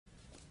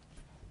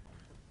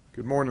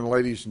Good morning,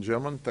 ladies and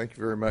gentlemen. Thank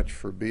you very much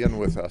for being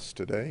with us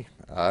today.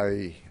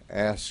 I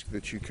ask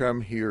that you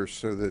come here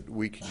so that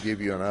we can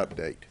give you an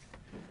update.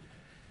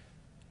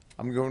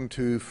 I'm going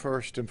to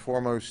first and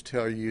foremost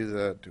tell you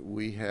that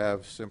we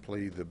have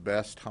simply the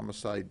best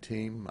homicide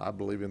team, I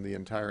believe, in the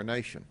entire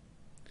nation.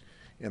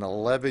 In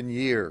 11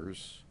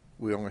 years,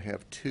 we only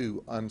have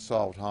 2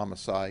 unsolved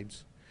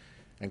homicides.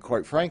 And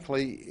quite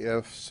frankly,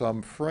 if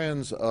some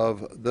friends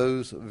of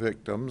those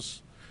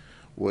victims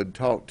would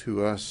talk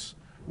to us,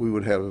 we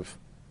would have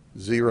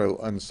 0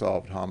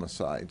 unsolved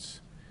homicides.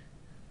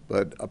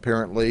 But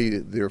apparently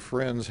their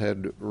friends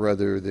had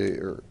rather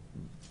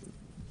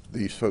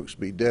these folks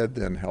be dead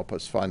than help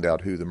us find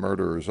out who the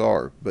murderers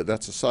are. But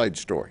that's a side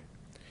story.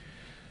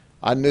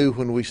 I knew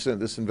when we sent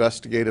this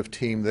investigative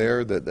team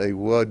there that they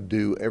would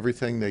do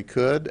everything they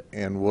could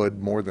and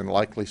would more than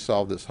likely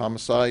solve this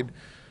homicide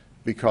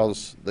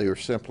because they are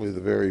simply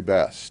the very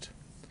best.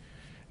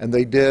 And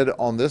they did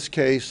on this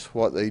case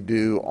what they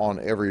do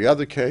on every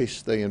other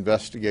case. They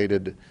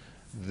investigated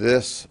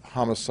this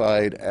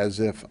homicide as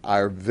if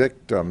our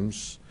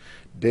victims,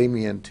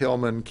 Damian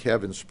Tillman,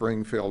 Kevin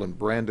Springfield, and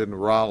Brandon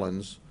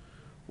Rollins,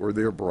 were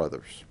their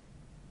brothers.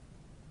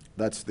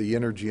 That's the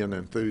energy and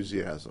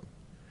enthusiasm.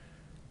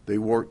 They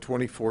work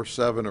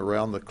 24/7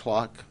 around the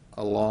clock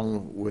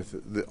along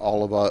with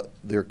all of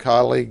their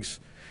colleagues,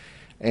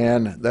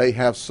 and they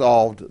have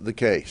solved the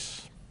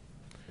case.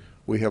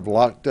 We have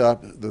locked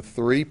up the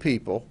 3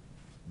 people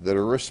that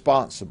are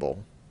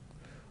responsible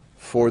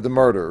for the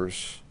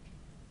murders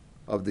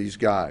of these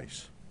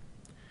guys.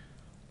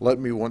 Let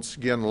me once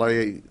again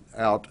lay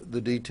out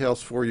the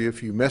details for you.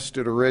 If you missed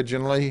it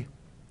originally,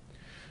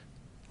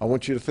 I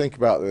want you to think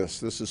about this.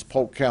 This is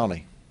Polk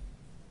County,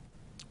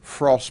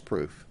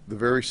 Frostproof, the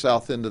very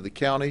south end of the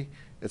county.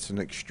 It's an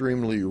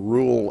extremely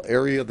rural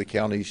area. The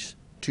county's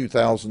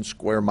 2,000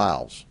 square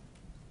miles.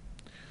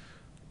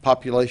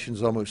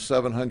 Population's almost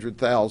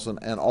 700,000,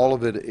 and all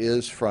of it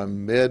is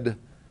from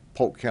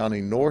mid-Polk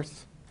County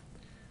north.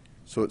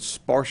 So it's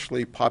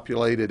sparsely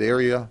populated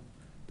area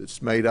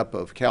that's made up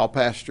of cow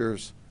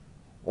pastures,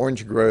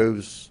 orange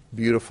groves,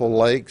 beautiful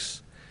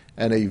lakes,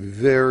 and a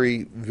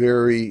very,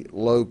 very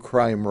low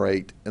crime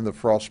rate in the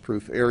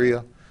Frostproof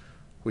area,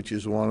 which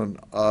is one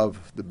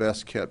of the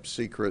best kept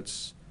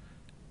secrets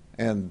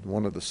and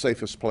one of the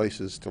safest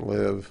places to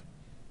live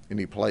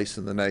any place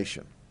in the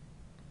nation.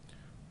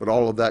 But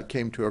all of that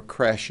came to a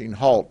crashing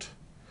halt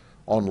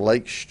on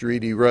Lake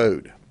Streety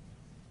Road.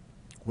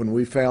 When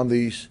we found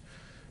these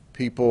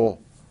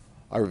people,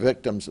 our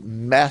victims,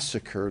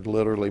 massacred,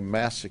 literally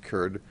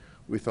massacred,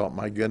 we thought,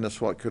 my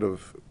goodness, what could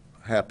have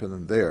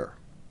happened there?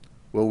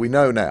 Well, we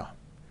know now.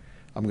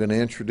 I'm going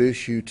to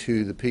introduce you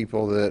to the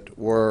people that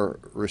were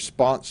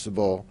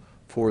responsible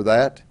for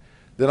that.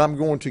 Then I'm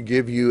going to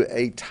give you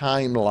a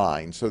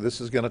timeline. So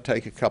this is going to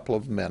take a couple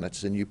of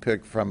minutes, and you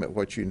pick from it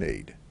what you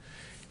need.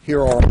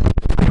 Here are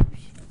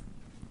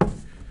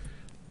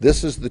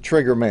This is the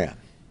trigger man.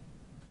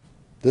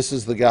 This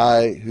is the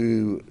guy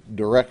who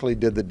directly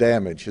did the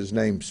damage. His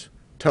name's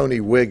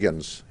Tony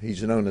Wiggins.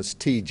 He's known as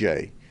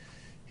TJ.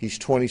 He's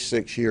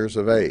 26 years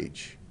of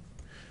age.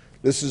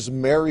 This is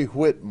Mary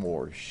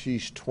Whitmore.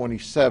 She's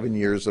 27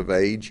 years of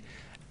age,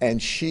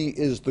 and she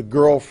is the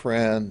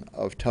girlfriend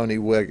of Tony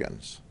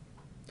Wiggins.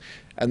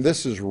 And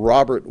this is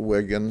Robert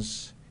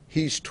Wiggins.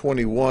 He's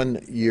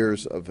 21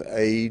 years of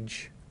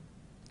age,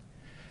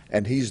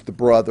 and he's the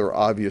brother,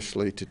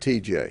 obviously, to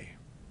TJ.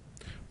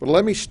 But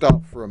let me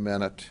stop for a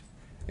minute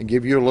and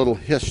give you a little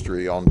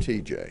history on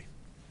TJ.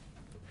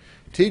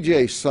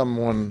 TJ is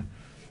someone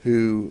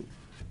who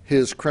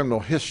his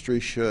criminal history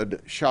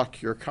should shock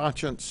your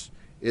conscience.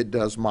 It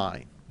does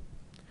mine.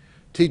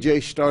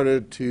 TJ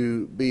started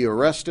to be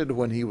arrested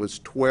when he was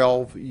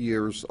 12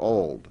 years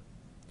old.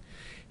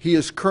 He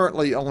is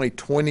currently only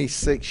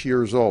 26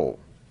 years old.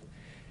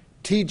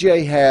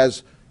 TJ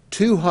has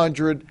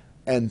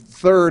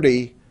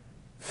 230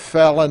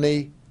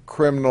 felony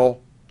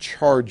criminal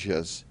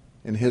charges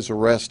in his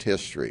arrest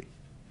history.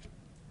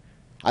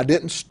 I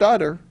didn't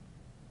stutter.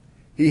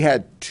 He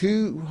had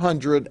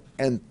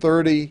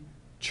 230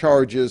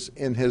 charges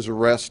in his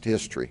arrest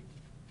history,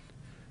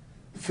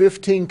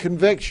 15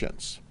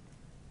 convictions,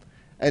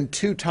 and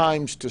 2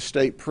 times to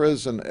state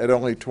prison at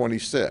only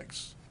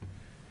 26.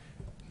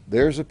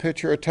 There's a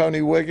picture of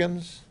Tony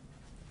Wiggins.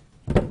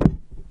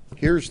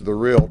 Here's the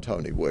real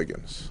Tony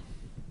Wiggins.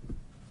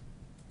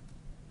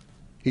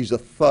 He's a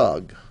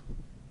thug.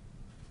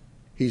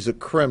 He's a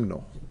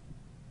criminal.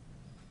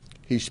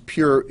 He's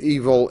pure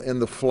evil in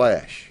the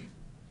flesh.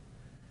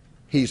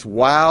 He's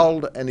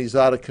wild and he's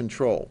out of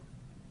control.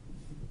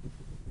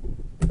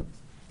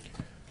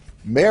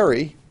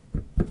 Mary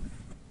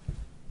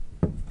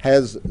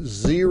has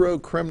 0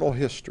 criminal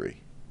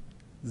history.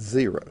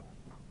 0.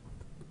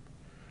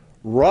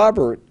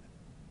 Robert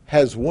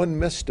has 1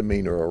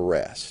 misdemeanor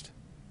arrest.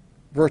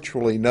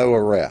 Virtually no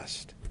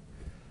arrest.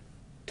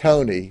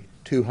 Tony,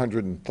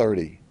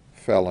 230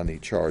 felony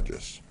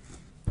charges.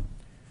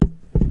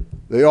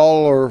 They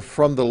all are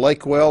from the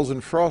Lake Wells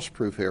and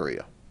Frostproof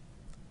area,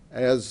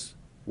 as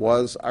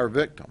was our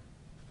victim.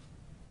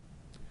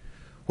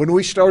 When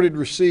we started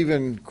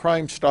receiving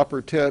Crime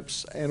Stopper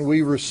tips, and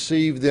we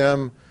received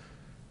them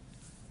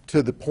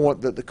to the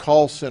point that the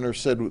call center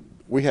said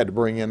we had to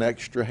bring in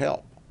extra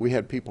help. We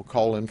had people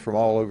call in from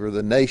all over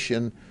the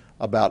nation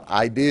about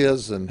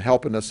ideas and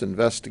helping us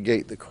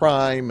investigate the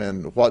crime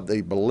and what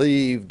they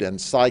believed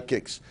and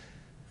psychics.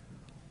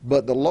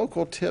 But the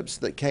local tips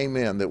that came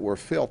in that were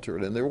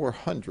filtered, and there were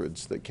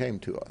hundreds that came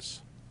to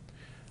us,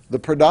 the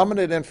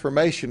predominant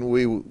information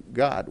we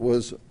got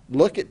was,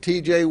 look at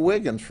T.J.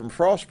 Wiggins from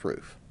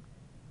Frostproof.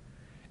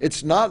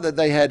 It's not that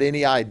they had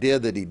any idea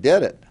that he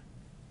did it,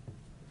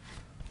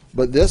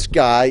 but this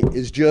guy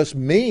is just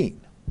mean.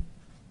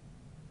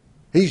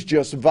 He's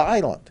just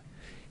violent.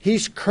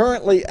 He's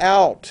currently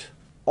out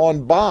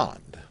on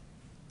bond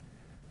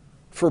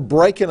for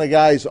breaking a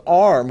guy's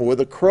arm with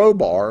a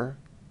crowbar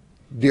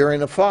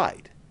during a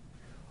fight,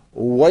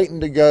 waiting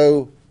to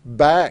go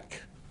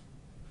back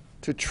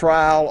to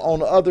trial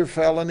on other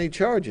felony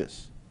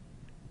charges.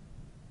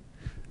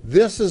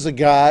 This is a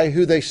guy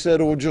who they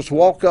said will just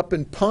walk up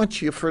and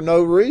punch you for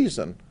no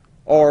reason,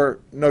 or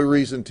no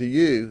reason to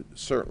you,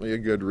 certainly a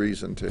good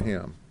reason to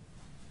him.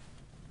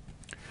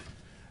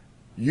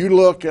 You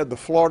look at the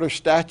Florida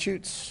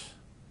statutes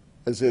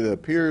as it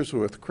appears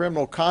with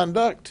criminal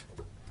conduct,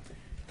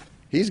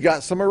 he's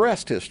got some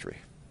arrest history.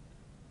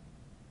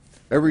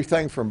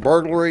 Everything from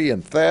burglary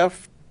and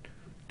theft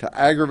to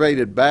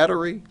aggravated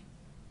battery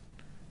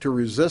to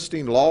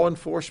resisting law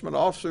enforcement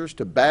officers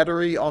to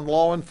battery on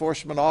law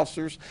enforcement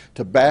officers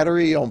to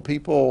battery on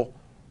people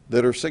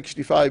that are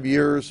 65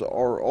 years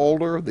or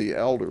older, the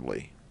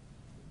elderly.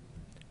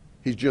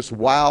 He's just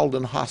wild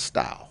and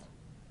hostile.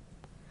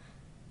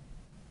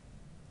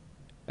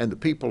 And the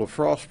people of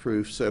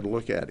Frostproof said,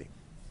 look at him.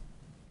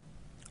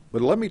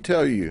 But let me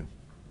tell you,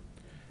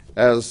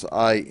 as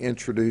I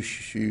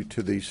introduce you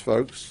to these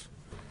folks,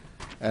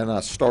 and I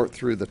start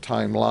through the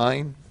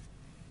timeline,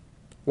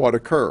 what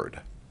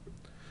occurred.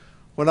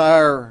 When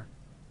our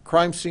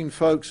crime scene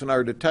folks and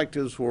our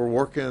detectives were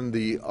working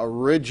the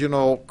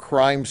original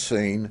crime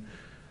scene,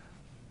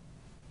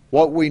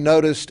 what we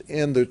noticed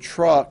in the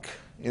truck,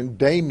 in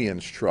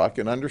Damien's truck,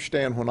 and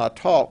understand when I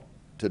talk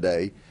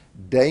today,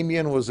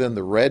 Damien was in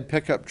the red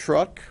pickup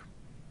truck,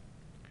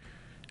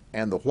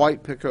 and the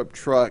white pickup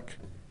truck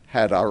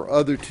had our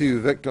other two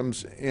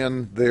victims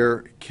in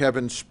there,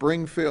 Kevin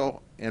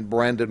Springfield and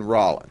Brandon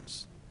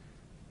Rollins.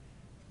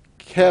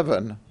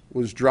 Kevin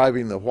was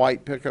driving the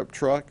white pickup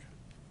truck,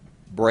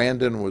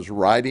 Brandon was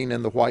riding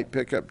in the white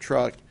pickup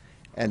truck,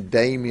 and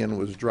Damien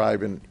was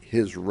driving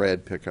his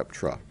red pickup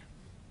truck.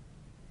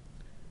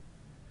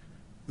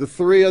 The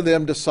three of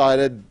them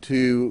decided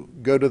to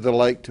go to the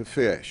lake to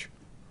fish.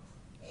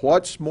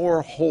 What's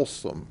more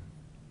wholesome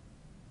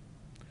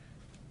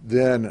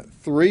than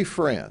three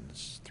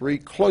friends, three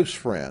close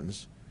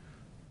friends,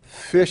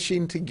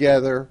 fishing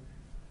together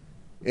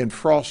in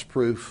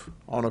Frostproof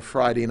on a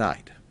Friday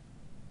night?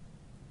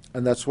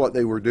 And that's what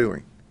they were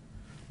doing.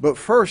 But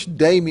first,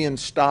 Damien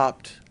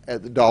stopped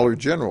at the Dollar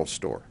General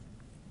store.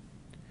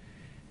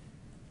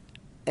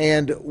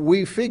 And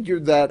we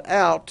figured that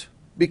out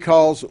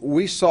because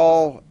we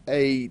saw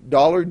a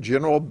Dollar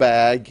General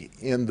bag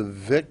in the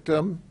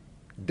victim,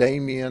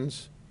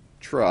 Damien's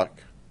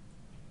truck,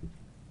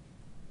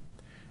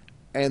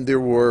 and there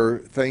were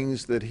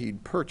things that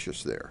he'd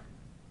purchased there.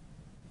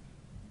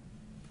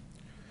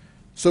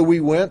 So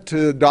we went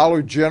to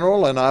Dollar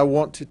General, and I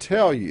want to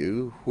tell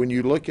you, when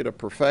you look at a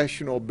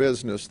professional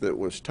business that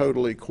was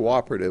totally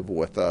cooperative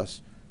with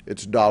us,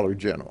 it's Dollar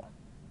General.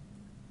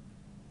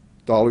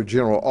 Dollar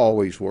General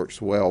always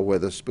works well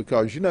with us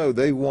because, you know,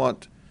 they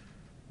want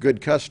good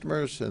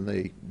customers and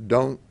they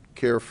don't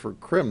care for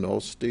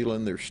criminals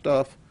stealing their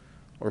stuff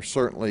or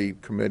certainly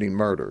committing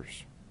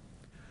murders.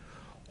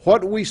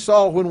 What we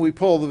saw when we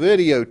pulled the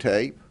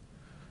videotape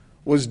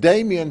was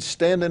Damien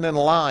standing in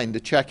line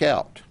to check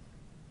out.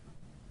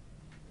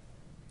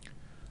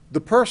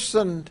 The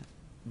person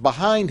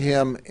behind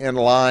him in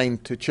line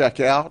to check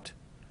out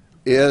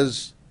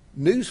is,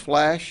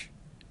 newsflash,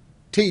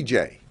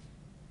 TJ.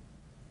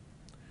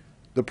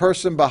 The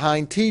person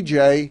behind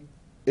TJ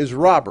is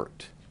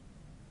Robert.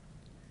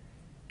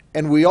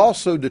 And we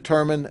also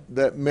determined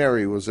that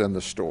Mary was in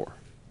the store.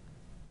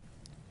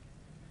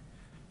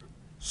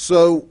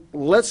 So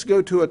let's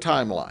go to a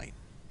timeline.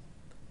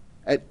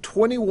 At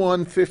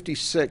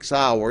 21:56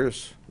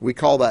 hours, we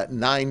call that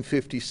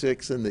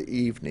 9:56 in the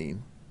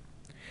evening,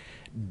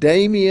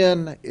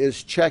 Damien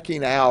is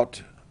checking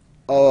out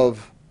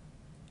of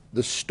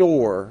the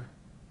store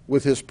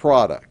with his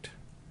product.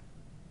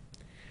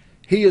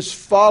 He is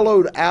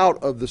followed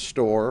out of the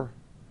store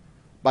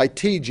by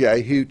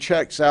TJ, who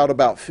checks out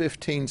about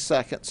 15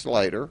 seconds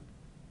later.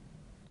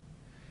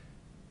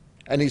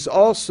 And he's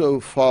also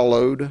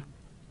followed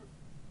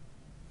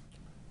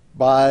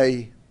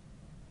by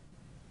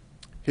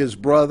his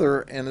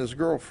brother and his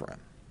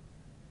girlfriend.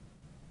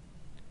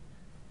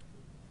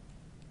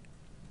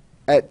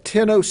 At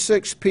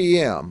 10:06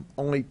 p.m.,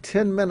 only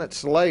 10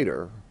 minutes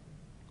later,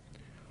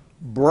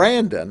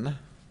 Brandon,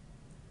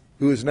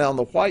 who is now in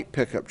the white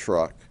pickup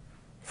truck,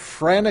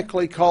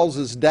 frantically calls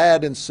his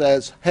dad and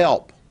says,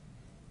 "Help,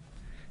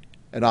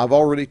 And I've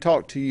already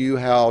talked to you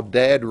how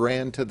Dad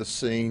ran to the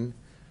scene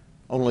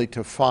only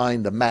to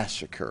find the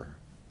massacre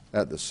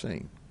at the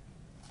scene.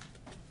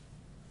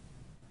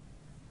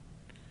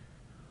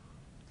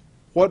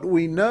 What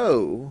we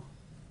know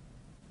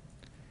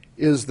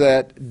is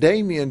that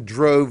Damien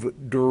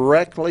drove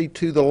directly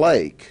to the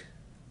lake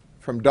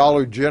from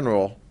Dollar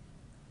General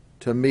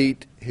to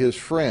meet his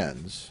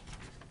friends,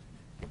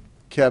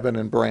 Kevin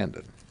and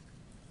Brandon.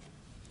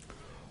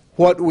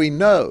 What we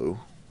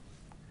know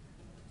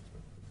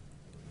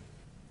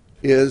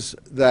is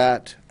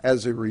that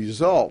as a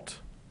result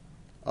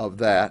of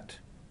that,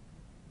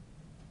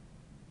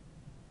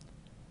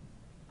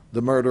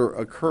 the murder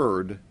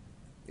occurred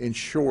in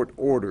short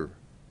order,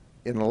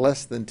 in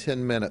less than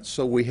 10 minutes.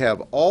 So we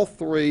have all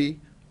three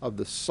of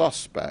the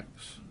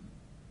suspects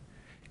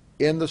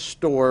in the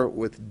store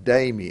with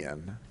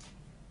Damien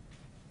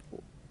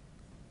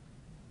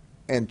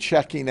and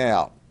checking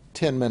out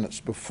 10 minutes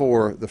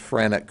before the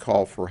frantic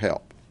call for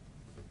help.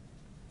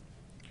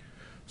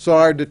 So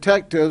our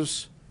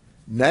detectives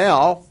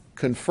now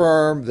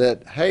confirm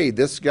that, hey,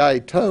 this guy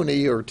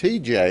Tony or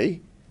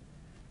TJ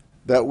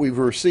that we've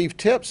received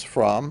tips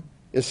from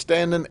is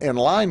standing in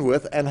line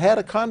with and had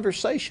a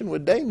conversation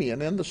with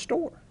Damien in the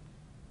store.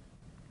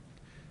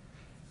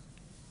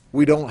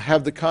 We don't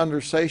have the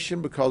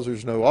conversation because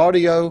there's no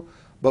audio,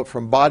 but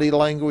from body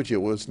language,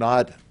 it was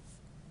not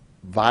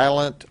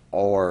violent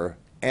or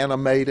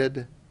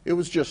animated. It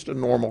was just a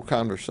normal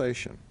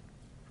conversation.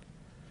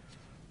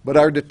 But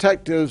our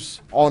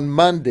detectives on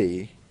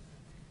Monday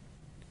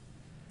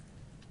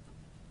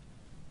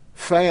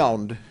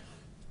found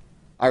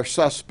our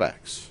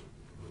suspects.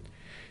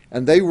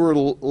 And they were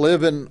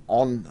living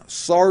on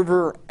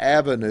Sarver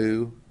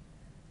Avenue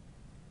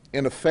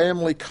in a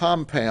family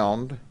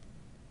compound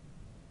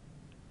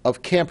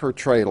of camper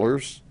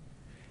trailers.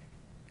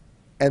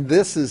 And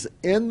this is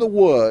in the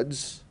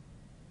woods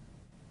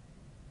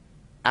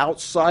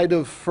outside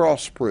of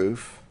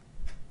Frostproof.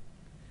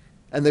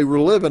 And they were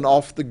living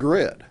off the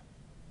grid.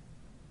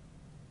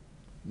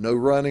 No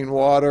running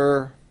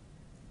water,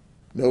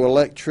 no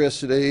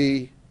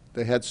electricity.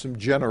 They had some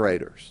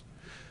generators.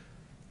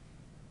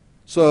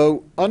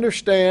 So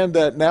understand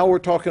that now we're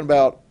talking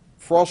about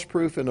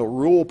Frostproof in a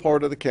rural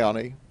part of the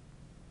county.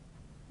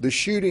 The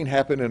shooting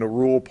happened in a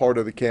rural part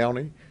of the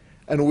county.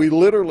 And we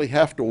literally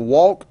have to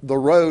walk the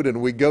road, and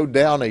we go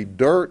down a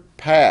dirt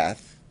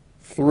path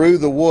through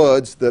the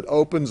woods that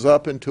opens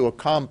up into a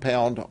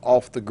compound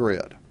off the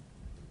grid.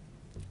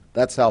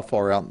 That's how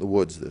far out in the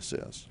woods this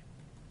is.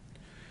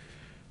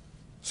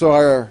 So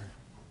our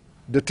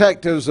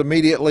detectives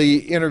immediately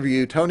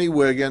interview Tony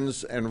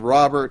Wiggins and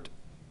Robert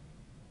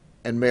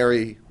and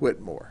Mary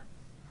Whitmore.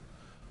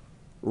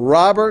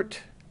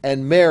 Robert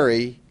and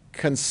Mary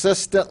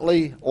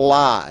consistently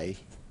lie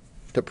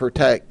to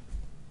protect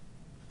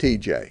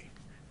TJ.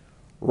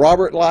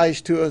 Robert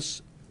lies to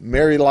us,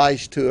 Mary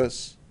lies to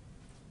us,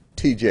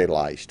 TJ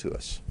lies to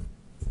us.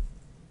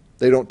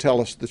 They don't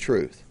tell us the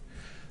truth.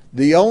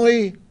 The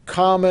only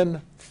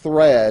common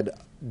thread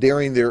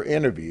during their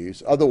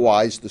interviews,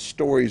 otherwise the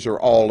stories are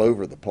all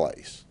over the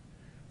place,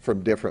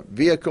 from different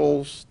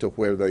vehicles to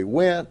where they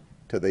went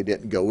to they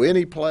didn't go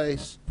any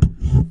place,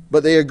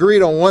 but they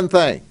agreed on one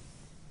thing.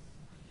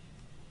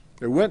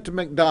 They went to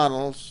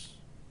McDonald's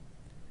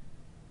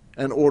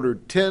and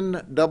ordered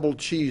 10 double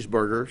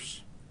cheeseburgers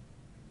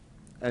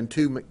and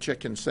 2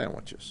 McChicken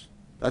sandwiches.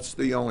 That's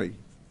the only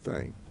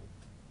thing.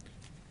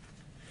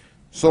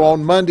 So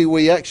on Monday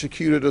we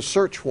executed a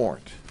search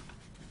warrant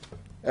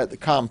at the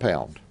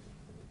compound.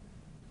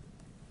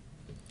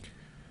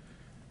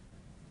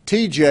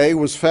 TJ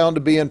was found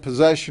to be in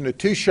possession of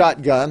 2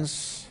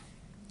 shotguns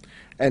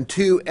and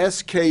 2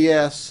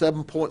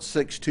 SKS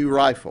 7.62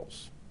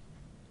 rifles.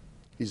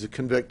 He's a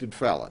convicted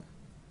felon.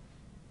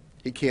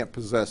 He can't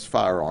possess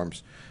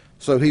firearms,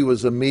 so he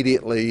was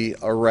immediately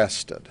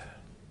arrested.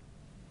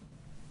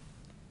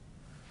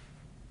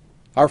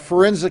 Our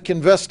forensic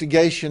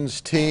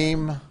investigations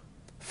team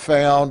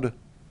found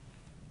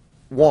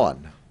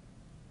 1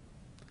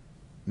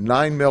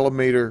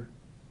 9mm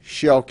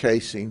shell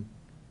casing,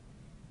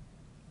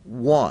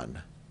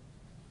 1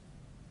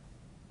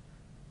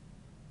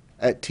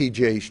 at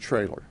TJ's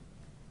trailer.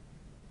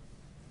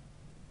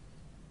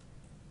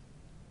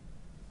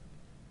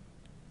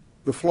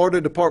 The Florida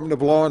Department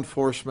of Law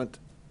Enforcement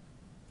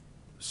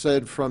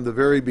said from the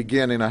very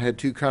beginning, I had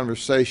 2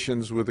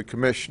 conversations with the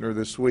commissioner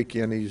this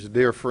weekend. He's a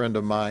dear friend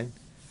of mine.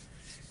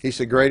 He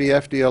said, Grady,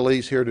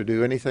 FDLE's here to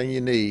do anything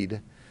you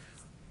need.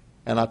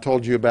 And I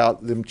told you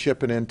about them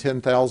chipping in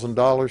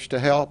 $10,000 to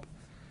help.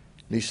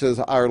 And he says,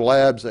 our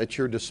lab's at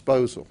your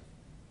disposal.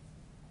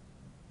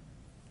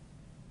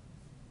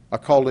 I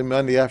called him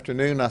Monday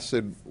afternoon. I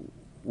said,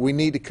 we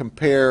need to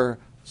compare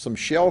some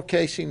shell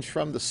casings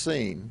from the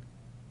scene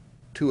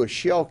to a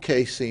shell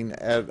casing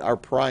at our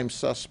prime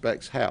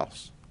suspect's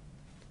house.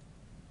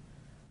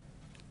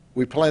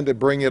 We plan to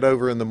bring it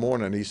over in the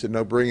morning. He said,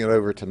 no, bring it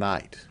over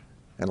tonight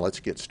and let's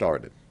get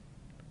started.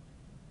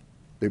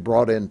 They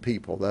brought in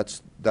people.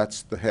 That's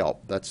the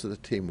help. That's the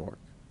teamwork.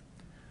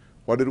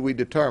 What did we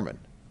determine?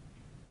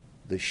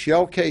 the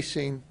shell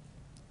casing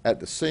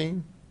at the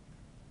scene,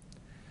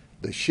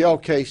 the shell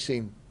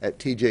casing at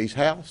TJ's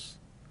house,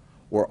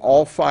 were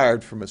all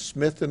fired from a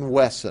Smith &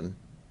 Wesson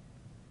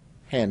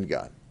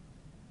handgun.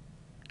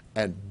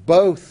 And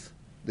both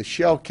the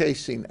shell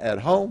casing at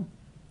home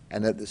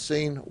and at the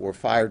scene were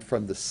fired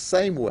from the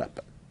same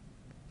weapon,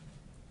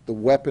 the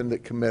weapon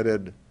that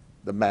committed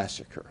the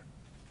massacre,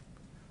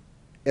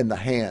 in the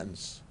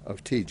hands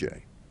of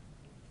TJ.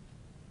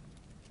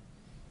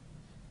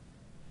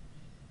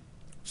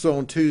 So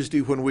on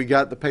Tuesday, when we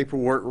got the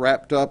paperwork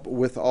wrapped up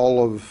with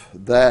all of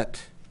that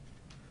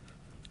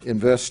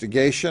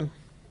investigation,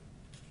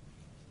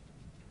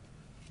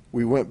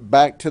 we went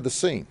back to the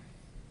scene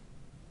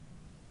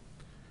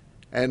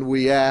and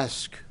we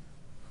asked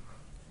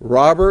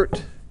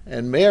Robert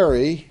and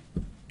Mary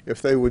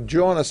if they would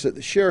join us at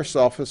the sheriff's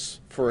office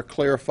for a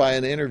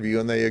clarifying interview,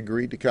 and they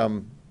agreed to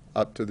come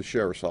up to the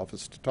sheriff's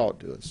office to talk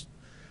to us.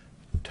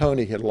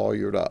 Tony had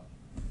lawyered up.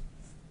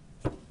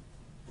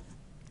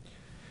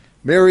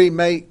 Mary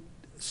made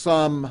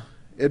some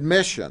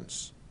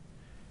admissions.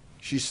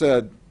 She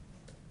said,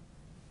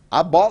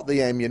 I bought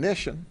the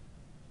ammunition.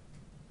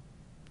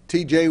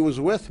 TJ was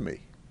with me.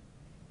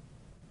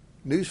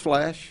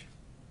 Newsflash,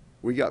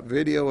 we got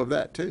video of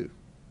that too.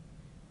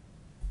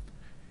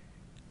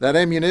 That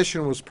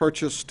ammunition was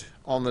purchased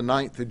on the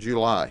 9th of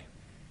July.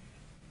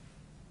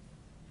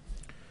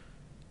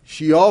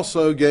 She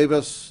also gave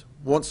us,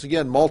 once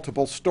again,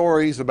 multiple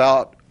stories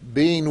about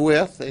being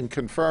with and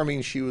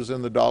confirming she was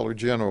in the Dollar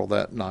General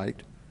that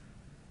night.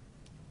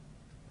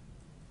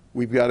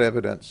 We've got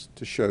evidence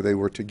to show they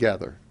were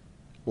together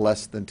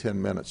less than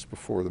 10 minutes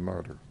before the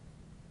murder.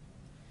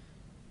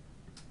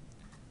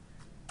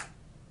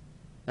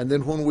 And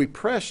then when we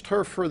pressed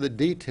her for the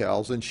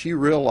details and she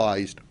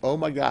realized, oh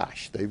my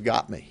gosh, they've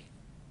got me,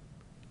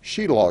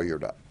 she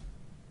lawyered up.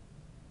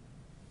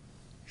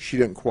 She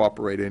didn't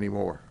cooperate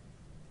anymore.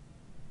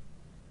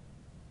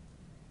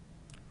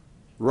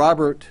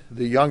 Robert,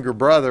 the younger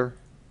brother,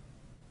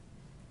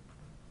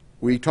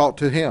 we talked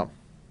to him.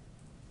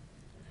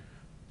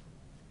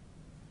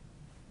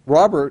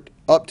 Robert,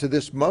 up to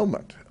this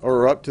moment,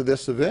 or up to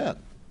this event,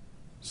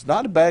 is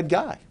not a bad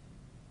guy,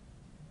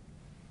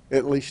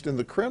 at least in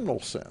the criminal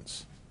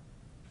sense.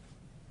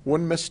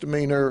 One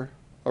misdemeanor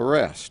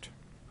arrest.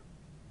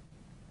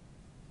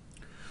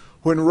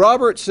 When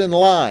Robert's in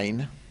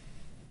line,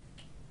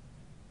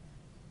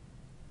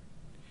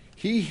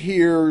 he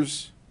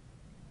hears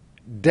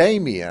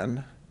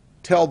Damien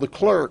tell the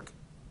clerk,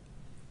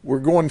 we're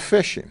going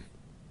fishing.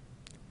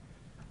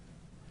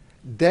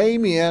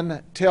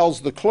 Damien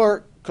tells the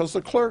clerk, because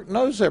the clerk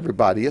knows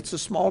everybody, it's a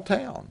small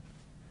town.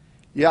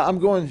 Yeah, I'm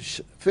going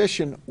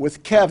fishing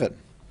with Kevin.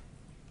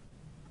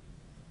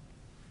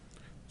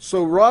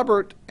 So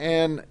Robert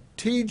and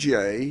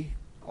TJ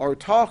are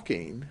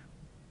talking,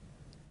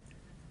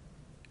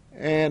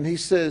 and he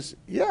says,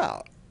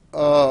 yeah,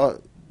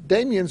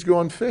 Damien's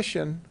going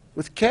fishing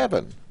with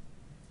Kevin.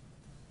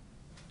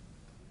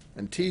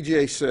 And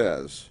TJ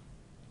says,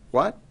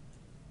 what?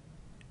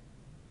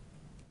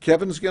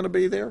 Kevin's going to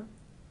be there?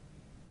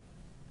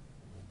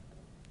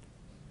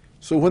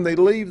 So when they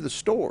leave the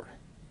store,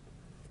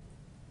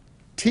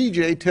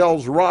 TJ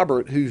tells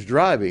Robert, who's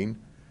driving,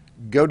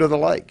 go to the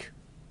lake.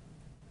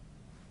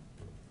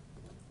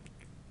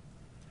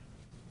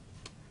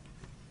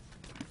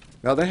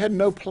 Now, they had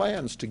no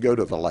plans to go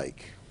to the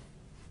lake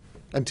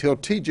until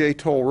TJ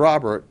told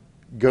Robert,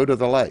 go to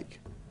the lake.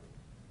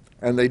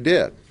 And they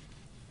did.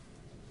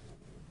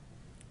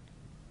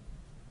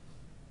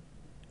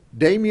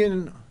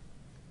 Damien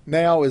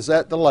now is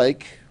at the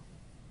lake,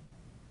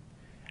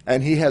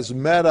 and he has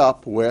met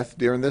up with,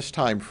 during this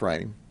time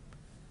frame,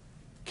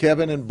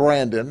 Kevin and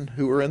Brandon,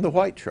 who are in the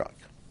white truck.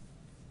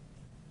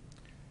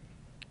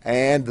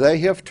 And they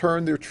have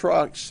turned their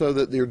trucks so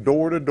that they're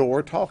door to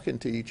door talking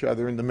to each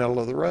other in the middle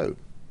of the road.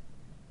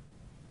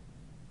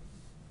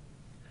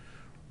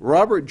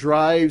 Robert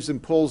drives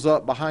and pulls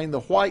up behind the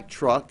white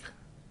truck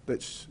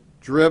that's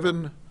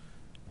driven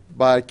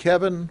by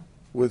Kevin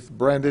with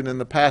Brandon in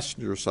the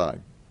passenger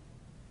side.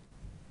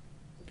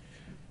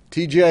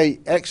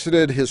 TJ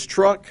exited his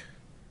truck.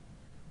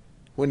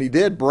 When he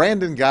did,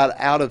 Brandon got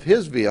out of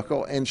his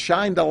vehicle and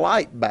shined a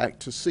light back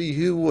to see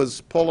who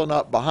was pulling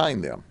up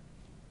behind them.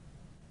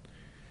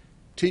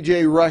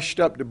 TJ rushed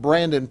up to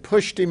Brandon,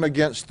 pushed him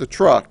against the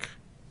truck,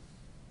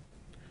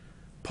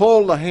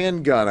 pulled a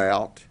handgun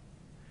out,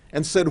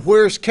 and said,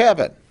 where's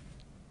Kevin?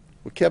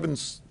 Well,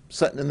 Kevin's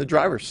sitting in the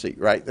driver's seat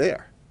right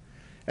there.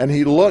 And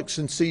he looks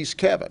and sees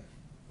Kevin.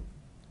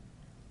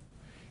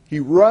 He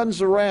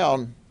runs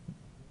around,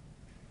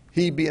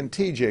 he being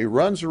TJ,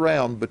 runs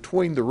around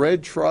between the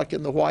red truck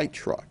and the white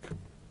truck.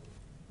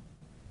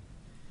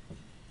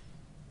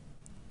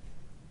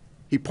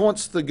 He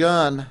points the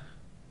gun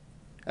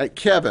at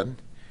Kevin,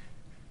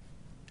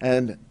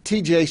 and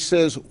TJ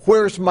says,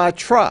 where's my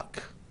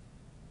truck?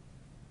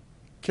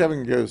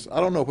 Kevin goes, I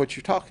don't know what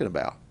you're talking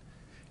about.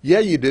 Yeah,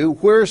 you do.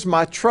 Where's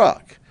my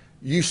truck?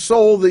 You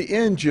sold the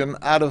engine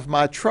out of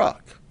my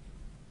truck.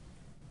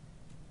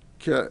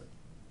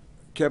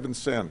 Kevin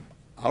said,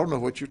 I don't know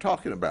what you're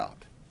talking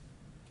about.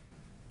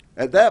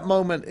 At that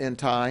moment in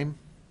time,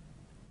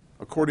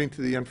 according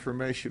to the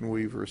information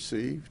we've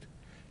received,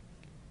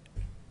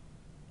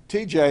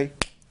 TJ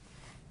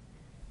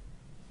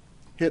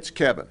hits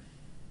Kevin.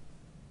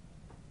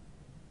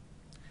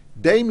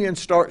 Damien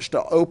starts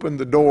to open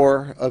the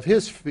door of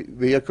his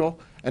vehicle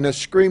and is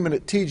screaming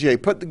at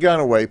TJ, put the gun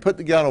away, put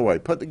the gun away,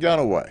 put the gun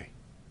away.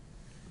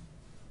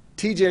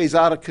 TJ's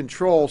out of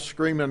control,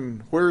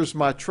 screaming, where's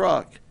my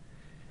truck?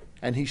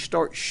 And he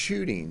starts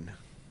shooting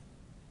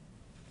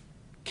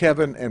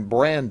Kevin and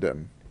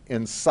Brandon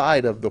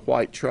inside of the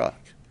white truck.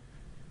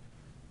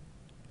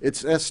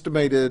 It's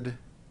estimated,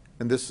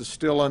 and this is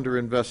still under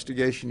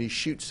investigation, he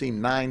shoots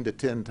him 9 to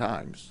 10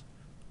 times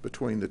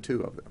between the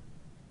two of them.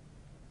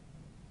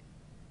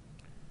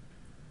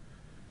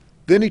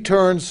 Then he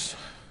turns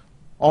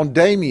on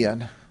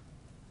Damien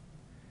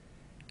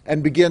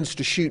and begins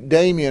to shoot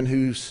Damien,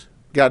 who's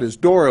got his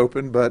door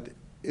open but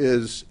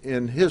is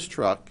in his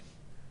truck,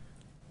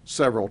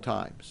 several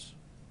times.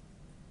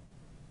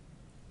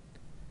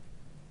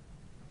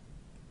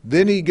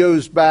 Then he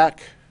goes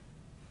back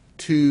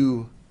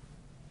to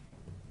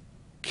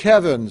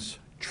Kevin's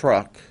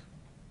truck,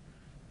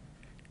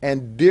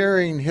 and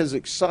during his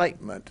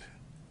excitement,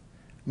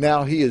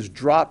 now he has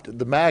dropped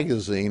the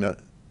magazine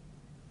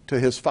to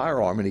his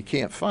firearm and he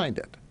can't find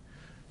it.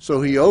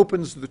 So he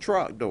opens the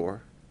truck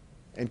door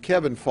and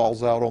Kevin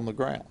falls out on the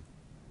ground.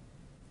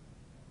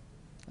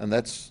 And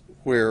that's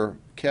where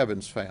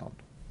Kevin's found.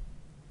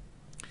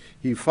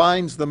 He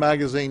finds the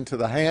magazine to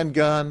the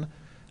handgun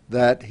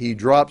that he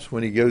drops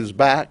when he goes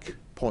back,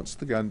 points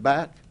the gun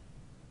back.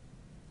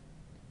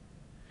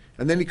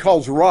 And then he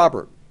calls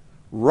Robert.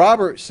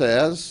 Robert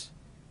says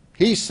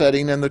he's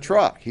sitting in the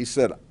truck. He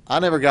said, I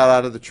never got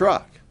out of the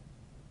truck.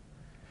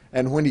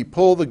 And when he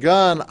pulled the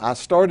gun, I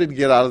started to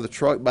get out of the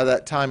truck. By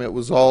that time, it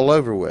was all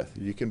over with.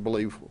 You can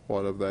believe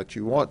what of that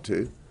you want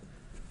to.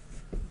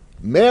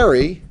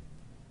 Mary,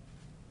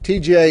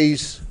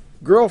 TJ's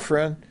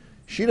girlfriend,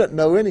 she doesn't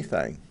know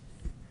anything.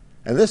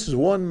 And this is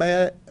one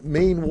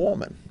mean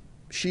woman.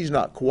 She's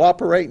not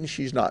cooperating.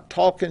 She's not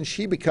talking.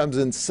 She becomes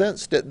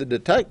incensed at the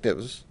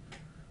detectives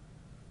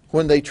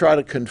when they try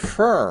to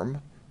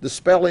confirm the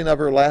spelling of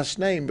her last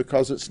name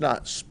because it's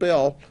not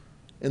spelled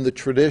in the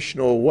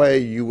traditional way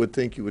you would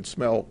think you would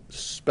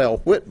spell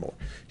Whitmore.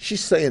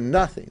 She's saying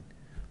nothing,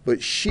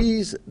 but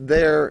she's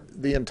there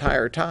the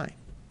entire time.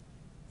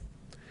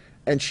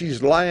 And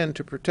she's lying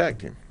to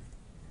protect him.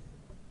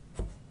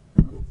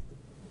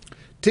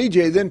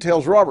 TJ then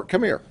tells Robert,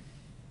 come here.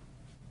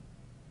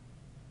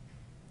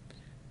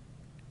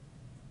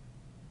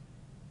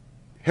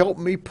 Help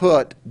me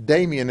put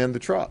Damien in the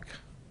truck.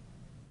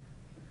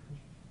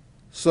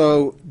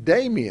 So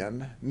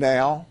Damien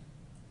now,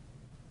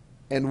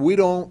 and we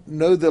don't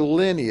know the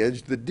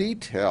lineage, the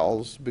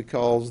details,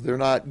 because they're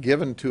not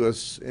given to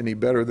us any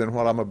better than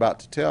what I'm about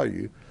to tell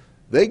you.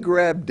 They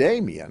grab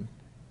Damien.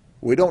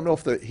 We don't know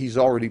if he's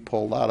already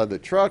pulled out of the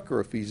truck or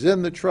if he's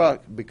in the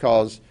truck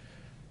because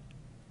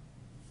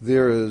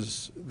there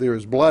is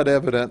blood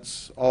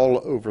evidence all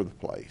over the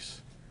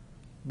place.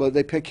 But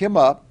they pick him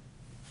up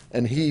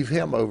and heave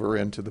him over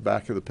into the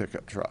back of the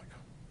pickup truck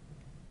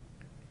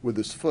with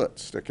his foot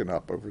sticking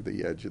up over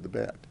the edge of the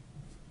bed.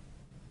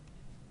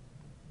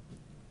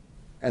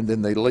 And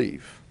then they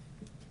leave.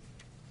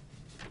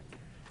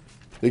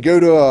 They go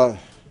to an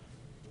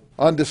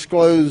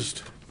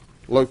undisclosed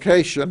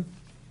location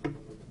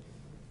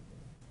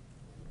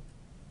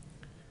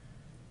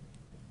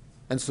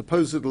and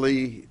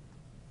supposedly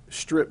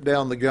strip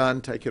down the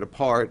gun, take it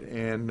apart,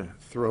 and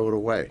throw it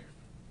away.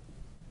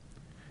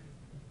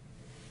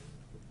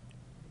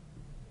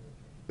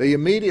 They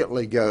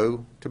immediately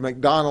go to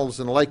McDonald's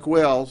in Lake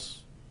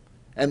Wells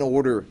and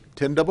order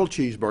 10 double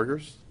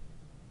cheeseburgers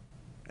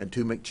and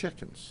 2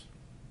 McChickens.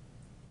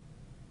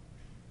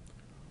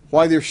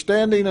 While they're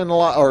standing in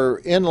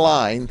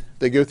line,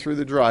 they go through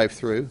the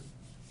drive-thru.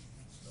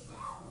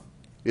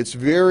 It's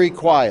very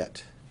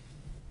quiet.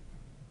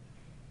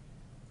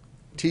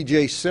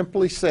 TJ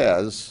simply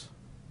says,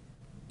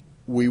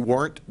 "We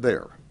weren't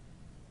there."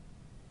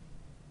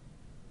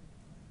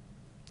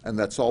 And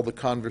that's all the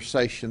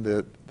conversation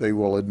that they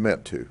will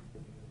admit to.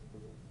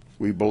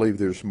 We believe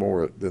there's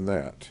more than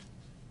that.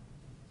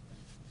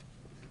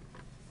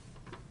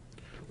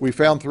 We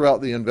found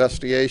throughout the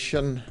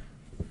investigation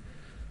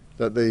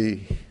that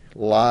they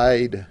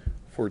lied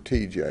for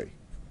TJ,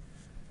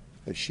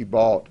 that she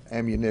bought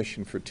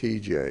ammunition for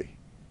TJ.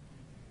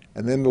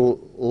 And then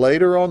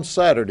later on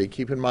Saturday,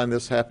 keep in mind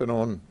this happened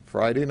on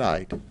Friday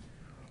night,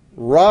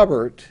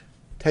 Robert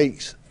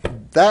takes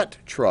that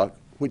truck,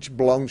 which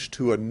belongs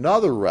to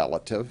another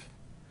relative,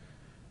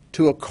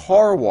 to a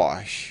car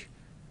wash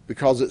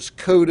because it's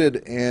coated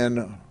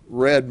in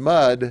red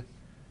mud,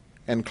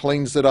 and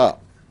cleans it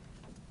up.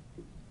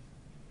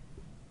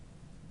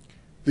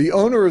 The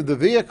owner of the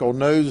vehicle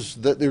knows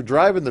that they're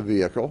driving the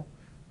vehicle.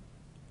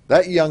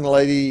 That young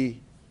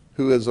lady,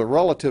 who is a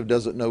relative,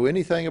 doesn't know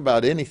anything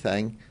about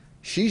anything.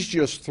 She's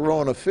just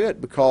throwing a fit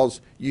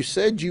because you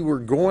said you were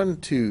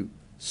going to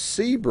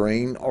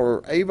Sebring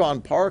or Avon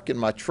Park in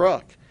my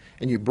truck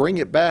and you bring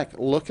it back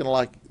looking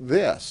like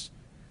this,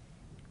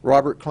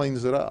 Robert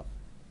cleans it up.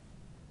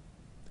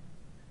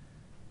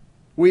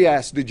 We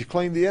asked, did you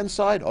clean the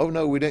inside? Oh,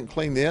 no, we didn't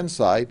clean the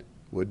inside.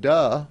 Well,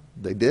 duh,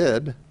 they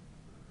did.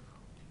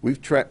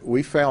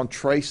 We found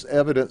trace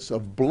evidence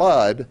of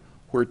blood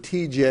where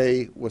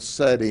TJ was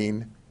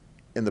sitting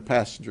in the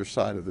passenger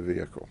side of the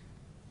vehicle.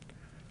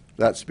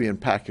 That's being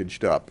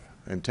packaged up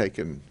and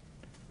taken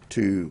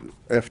to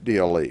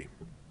FDLE.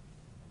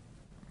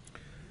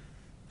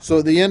 So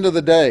at the end of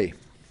the day,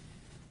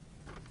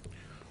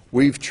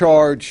 we've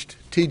charged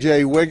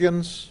TJ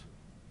Wiggins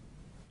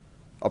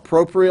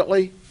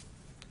appropriately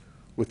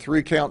with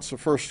 3 counts of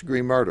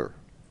first-degree murder.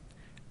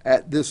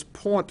 At this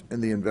point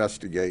in the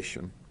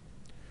investigation,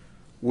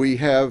 we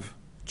have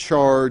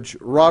charged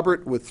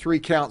Robert with 3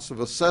 counts of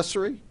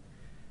accessory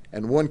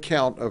and 1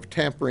 count of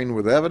tampering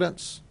with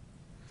evidence.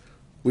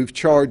 We've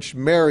charged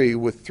Mary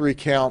with 3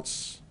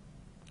 counts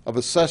of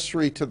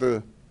accessory to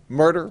the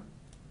murder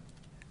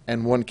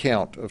and 1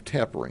 count of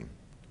tampering.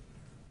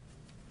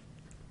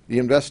 The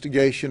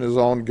investigation is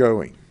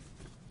ongoing.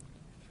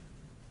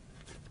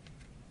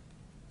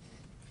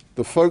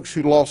 The folks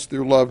who lost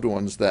their loved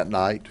ones that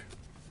night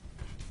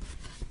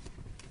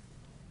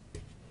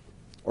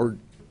are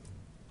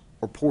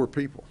poor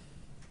people.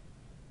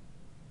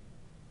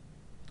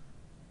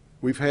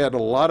 We've had a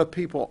lot of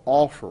people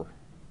offer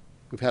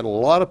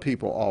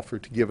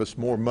to give us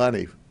more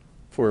money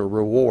for a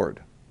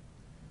reward.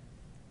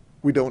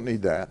 We don't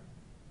need that.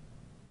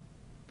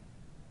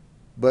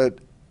 But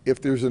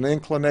if there's an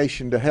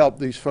inclination to help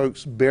these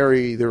folks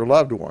bury their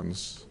loved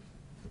ones,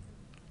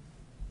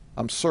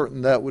 I'm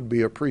certain that would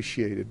be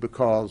appreciated,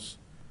 because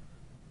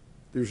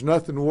there's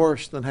nothing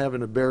worse than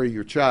having to bury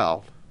your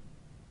child,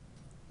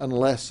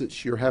 unless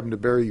it's you're having to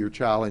bury your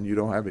child and you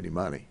don't have any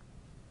money.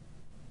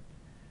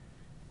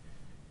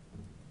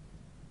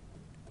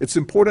 It's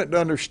important to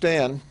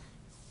understand,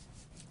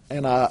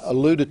 and I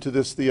alluded to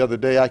this the other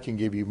day, I can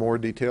give you more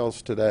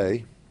details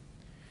today,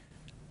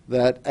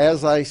 that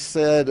as I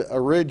said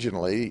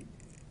originally,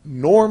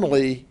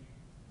 normally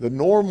the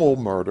normal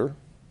murder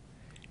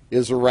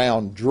is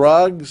around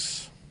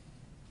drugs,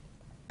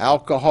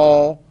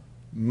 alcohol,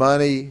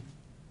 money,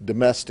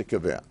 domestic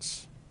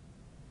events.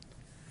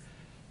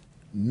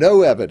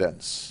 No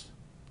evidence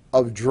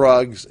of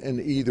drugs in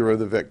either of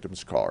the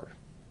victims' car.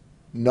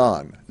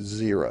 None.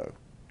 Zero.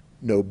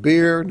 No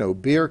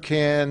beer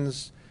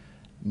cans,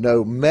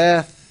 no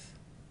meth,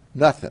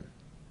 nothing.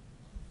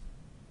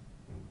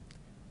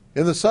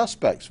 In the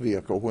suspect's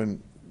vehicle,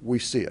 when we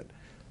see it,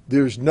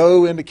 there's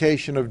no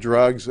indication of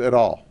drugs at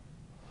all.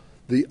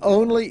 The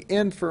only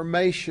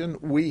information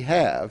we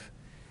have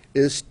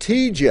is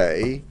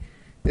TJ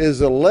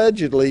is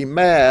allegedly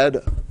mad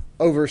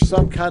over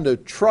some kind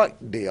of truck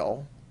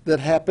deal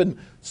that happened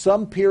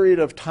some period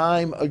of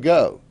time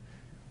ago.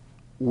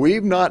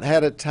 We've not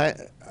had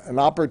an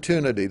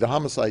opportunity, the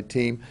homicide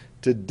team,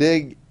 to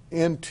dig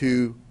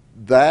into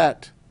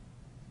that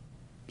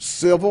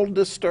civil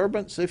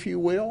disturbance, if you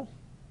will,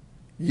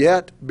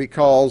 yet,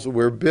 because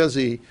we're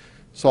busy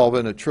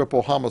solving a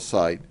triple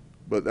homicide,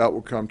 but that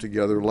will come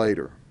together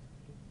later.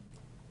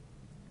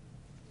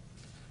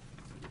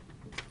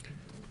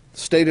 The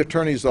State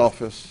Attorney's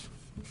Office,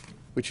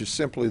 which is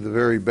simply the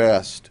very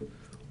best,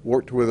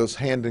 worked with us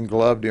hand in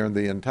glove during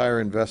the entire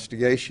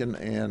investigation,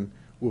 and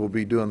we'll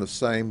be doing the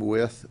same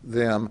with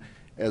them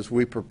as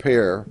we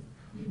prepare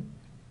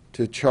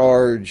to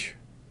charge,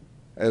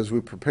 as we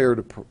prepare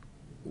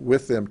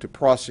with them to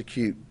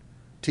prosecute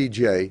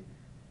TJ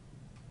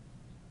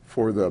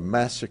for the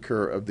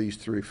massacre of these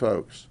 3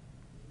 folks.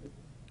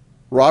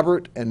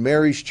 Robert and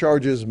Mary's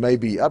charges may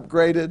be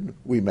upgraded.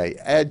 We may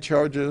add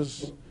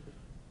charges.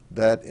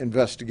 That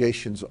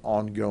investigation's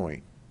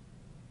ongoing.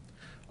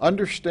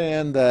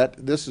 Understand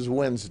that this is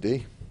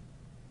Wednesday.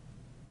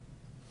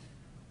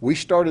 We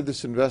started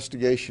this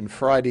investigation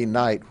Friday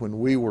night when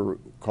we were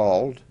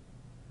called,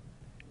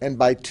 and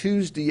by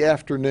Tuesday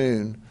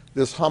afternoon,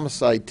 this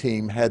homicide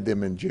team had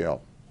them in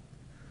jail.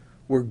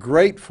 We're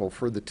grateful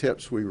for the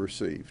tips we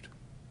received.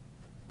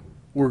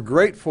 We're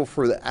grateful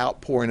for the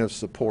outpouring of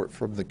support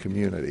from the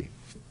community.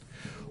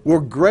 We're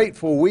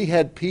grateful we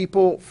had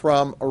people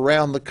from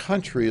around the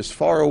country, as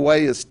far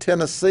away as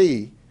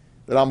Tennessee,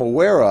 that I'm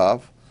aware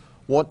of,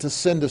 want to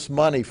send us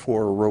money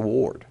for a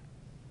reward.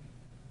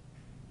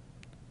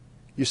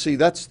 You see,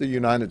 that's the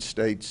United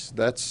States,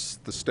 that's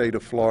the state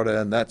of Florida,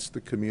 and that's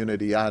the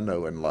community I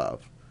know and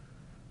love.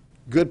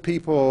 Good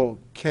people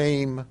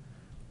came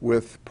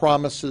with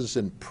promises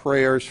and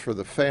prayers for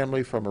the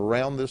family from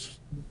around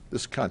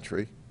this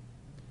country.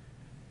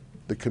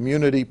 The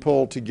community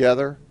pulled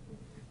together,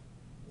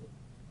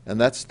 and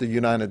that's the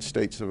United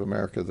States of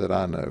America that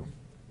I know.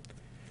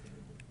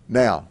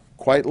 Now,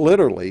 quite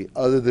literally,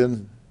 other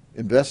than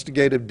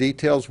investigative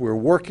details we're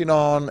working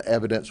on,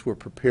 evidence we're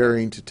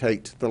preparing to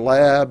take to the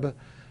lab,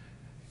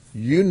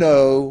 you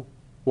know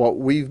what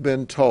we've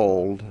been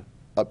told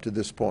up to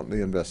this point in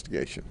the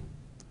investigation.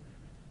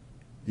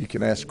 You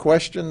can ask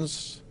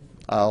questions.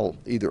 I'll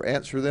either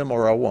answer them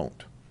or I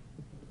won't.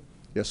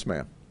 Yes,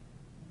 ma'am.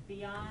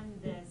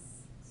 Beyond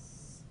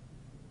this,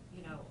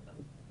 you know,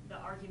 the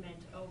argument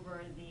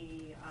over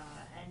the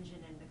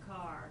engine in the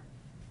car,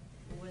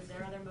 was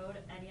there any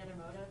other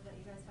motive that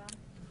you guys found?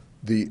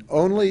 The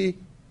only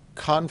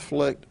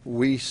conflict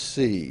we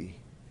see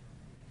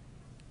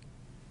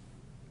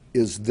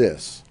is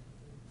this.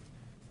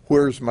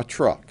 Where's my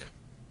truck?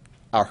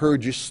 I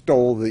heard you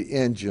stole the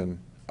engine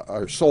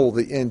or sold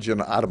the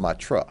engine out of my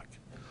truck.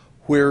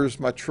 Where's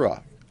my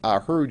truck? I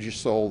heard you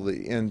sold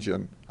the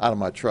engine out of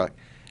my truck.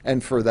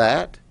 And for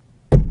that,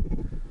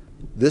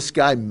 this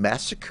guy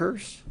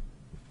massacres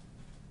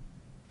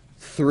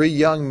 3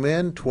 young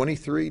men,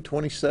 23,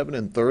 27,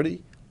 and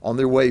 30, on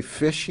their way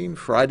fishing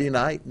Friday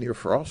night near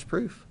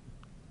Frostproof.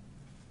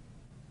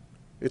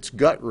 It's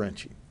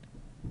gut-wrenching.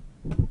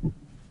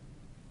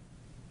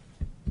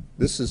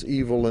 This is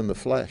evil in the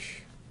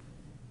flesh.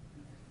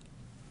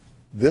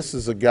 This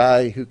is a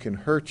guy who can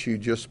hurt you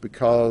just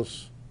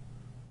because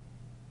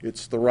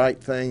it's the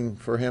right thing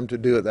for him to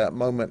do at that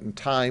moment in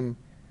time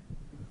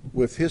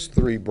with his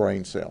 3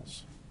 brain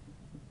cells.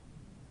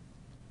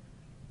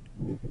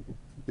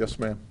 Yes,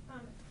 ma'am.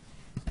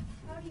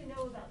 How do you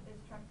know about this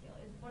truck deal?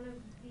 Is one of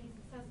these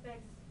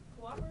suspects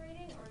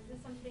cooperating, or is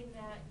this something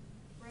that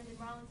Brandon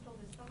Rollins told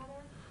his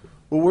father?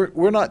 Well,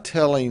 we're not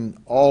telling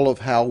all of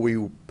how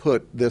we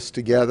put this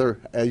together.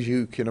 As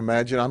you can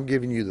imagine, I'm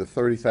giving you the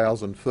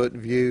 30,000-foot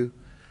view.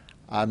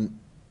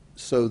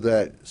 So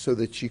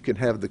that you can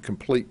have the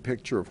complete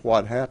picture of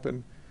what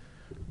happened.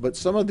 But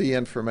some of the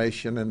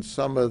information and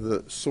some of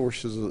the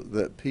sources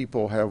that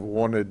people have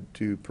wanted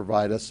to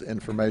provide us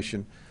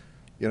information,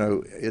 you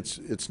know,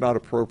 it's not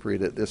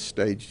appropriate at this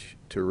stage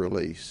to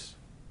release.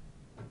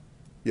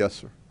 Yes,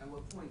 sir. At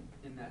what point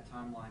in that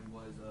timeline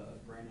was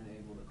Brandon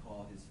able to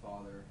call his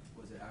father?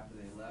 Was it after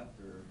they left,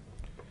 or?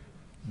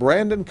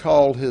 Brandon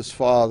called his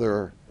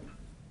father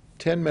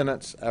 10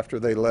 minutes after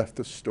they left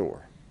the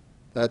store.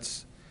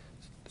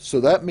 So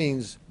that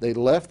means they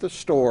left the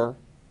store,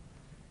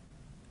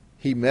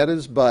 he met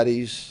his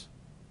buddies,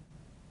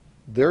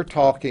 they're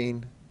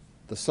talking,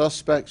 the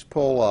suspects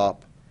pull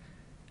up.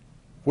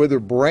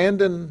 Whether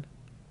Brandon,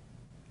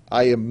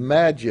 I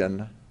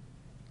imagine,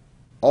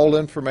 all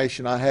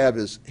information I have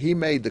is he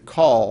made the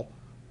call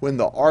when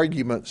the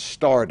argument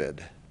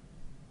started,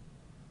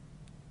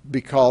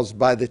 because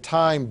by the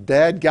time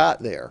Dad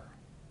got there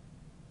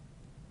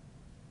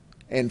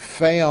and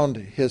found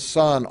his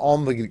son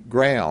on the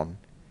ground,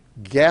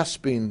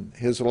 gasping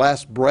his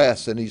last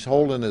breaths, and he's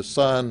holding his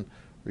son,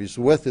 or he's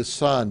with his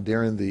son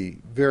during the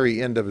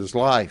very end of his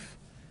life,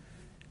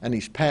 and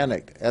he's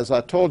panicked. As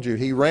I told you,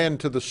 he ran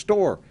to the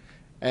store,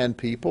 and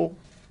people,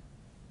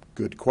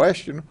 good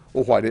question,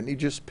 well, why didn't he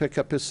just pick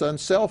up his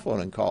son's cell phone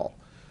and call?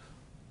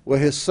 Well,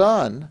 his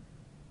son's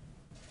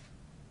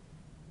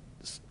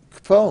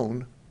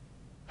phone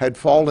had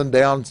fallen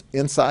down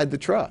inside the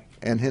truck,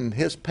 and in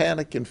his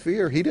panic and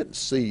fear, he didn't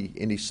see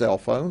any cell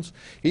phones.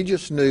 He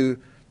just knew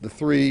the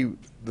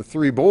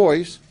three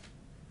boys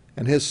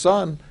and his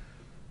son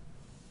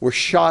were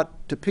shot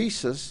to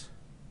pieces,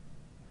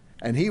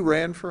 and he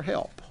ran for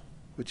help,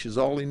 which is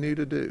all he knew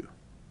to do.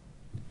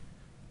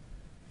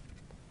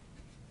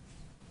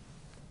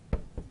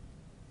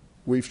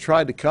 We've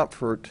tried to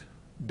comfort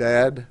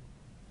Dad.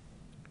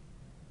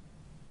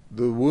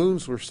 The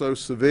wounds were so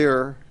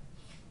severe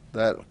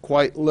that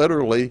quite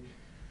literally,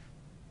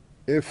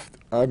 if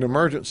an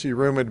emergency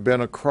room had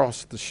been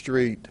across the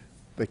street,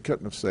 they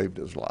couldn't have saved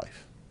his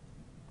life.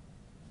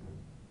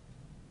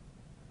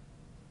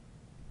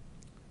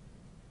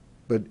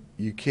 But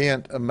you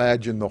can't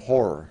imagine the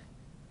horror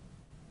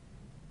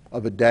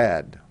of a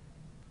dad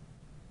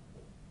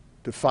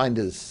to find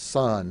his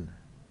son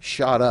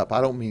shot up. I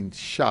don't mean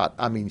shot,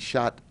 I mean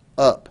shot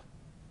up,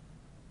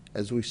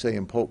 as we say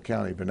in Polk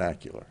County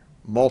vernacular.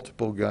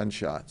 Multiple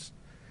gunshots,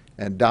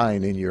 and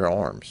dying in your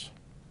arms.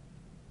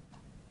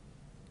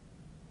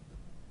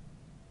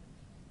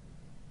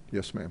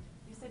 Yes, ma'am.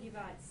 You said you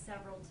got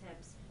several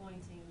tips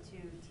pointing to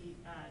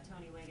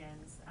Tony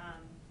Wiggins.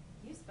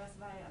 Can you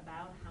specify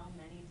about how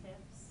many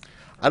tips?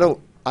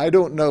 I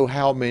don't know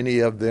how many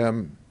of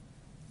them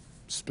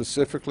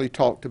specifically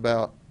talked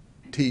about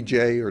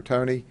TJ or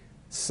Tony.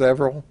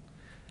 Several.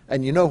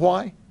 And you know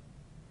why?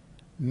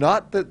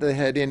 Not that they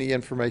had any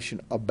information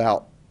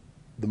about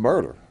the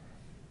murder,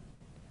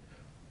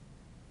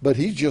 but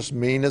he's just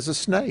mean as a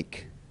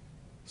snake.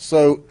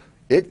 So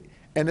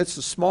it's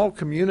a small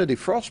community.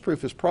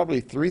 Frostproof is probably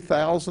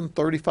 3,000,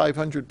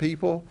 3,500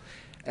 people,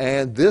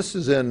 and this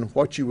is in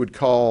what you would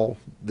call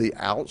the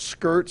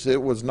outskirts.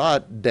 It was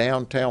not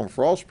downtown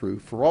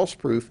Frostproof.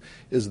 Frostproof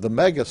is the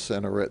mega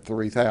center at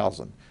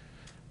 3,000.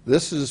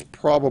 This is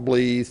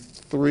probably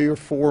 3 or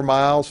 4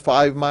 miles,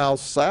 5 miles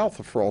south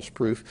of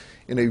Frostproof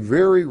in a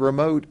very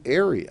remote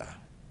area.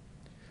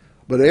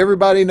 But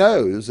everybody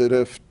knows that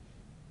if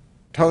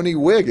Tony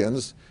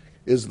Wiggins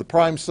is the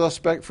prime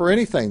suspect for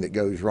anything that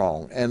goes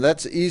wrong, and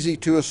that's easy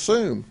to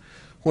assume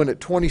when at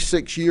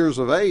 26 years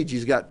of age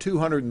he's got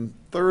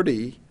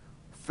 230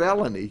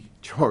 felony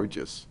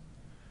charges.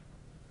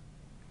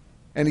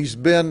 And he's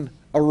been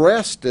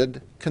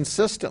arrested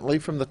consistently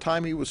from the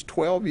time he was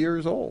 12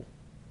 years old.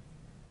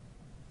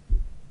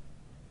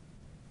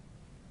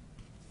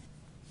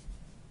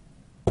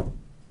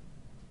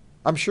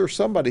 I'm sure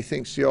somebody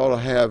thinks you ought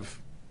to have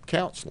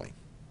counseling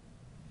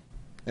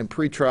and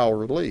pretrial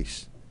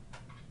release.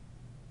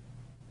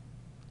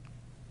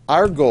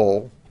 Our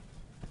goal,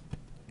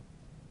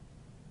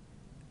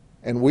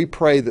 and we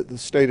pray that the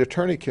state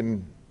attorney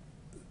can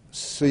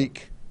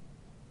seek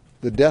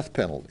the death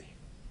penalty.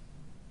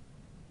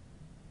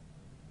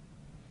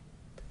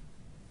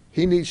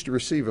 He needs to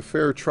receive a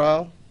fair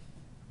trial,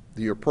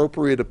 the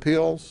appropriate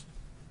appeals,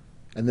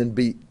 and then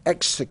be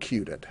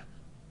executed.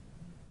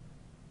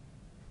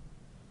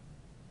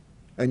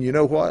 And you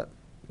know what?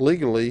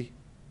 Legally,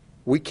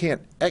 we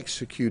can't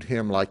execute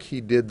him like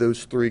he did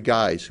those three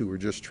guys who were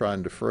just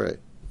trying to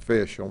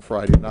fish on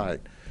Friday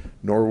night,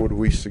 nor would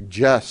we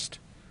suggest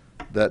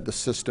that the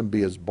system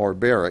be as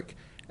barbaric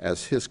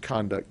as his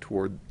conduct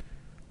toward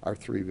our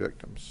three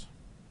victims.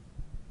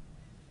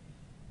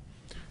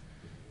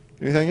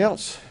 Anything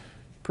else?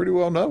 Pretty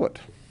well know it.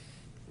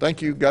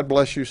 Thank you. God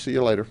bless you. See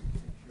you later.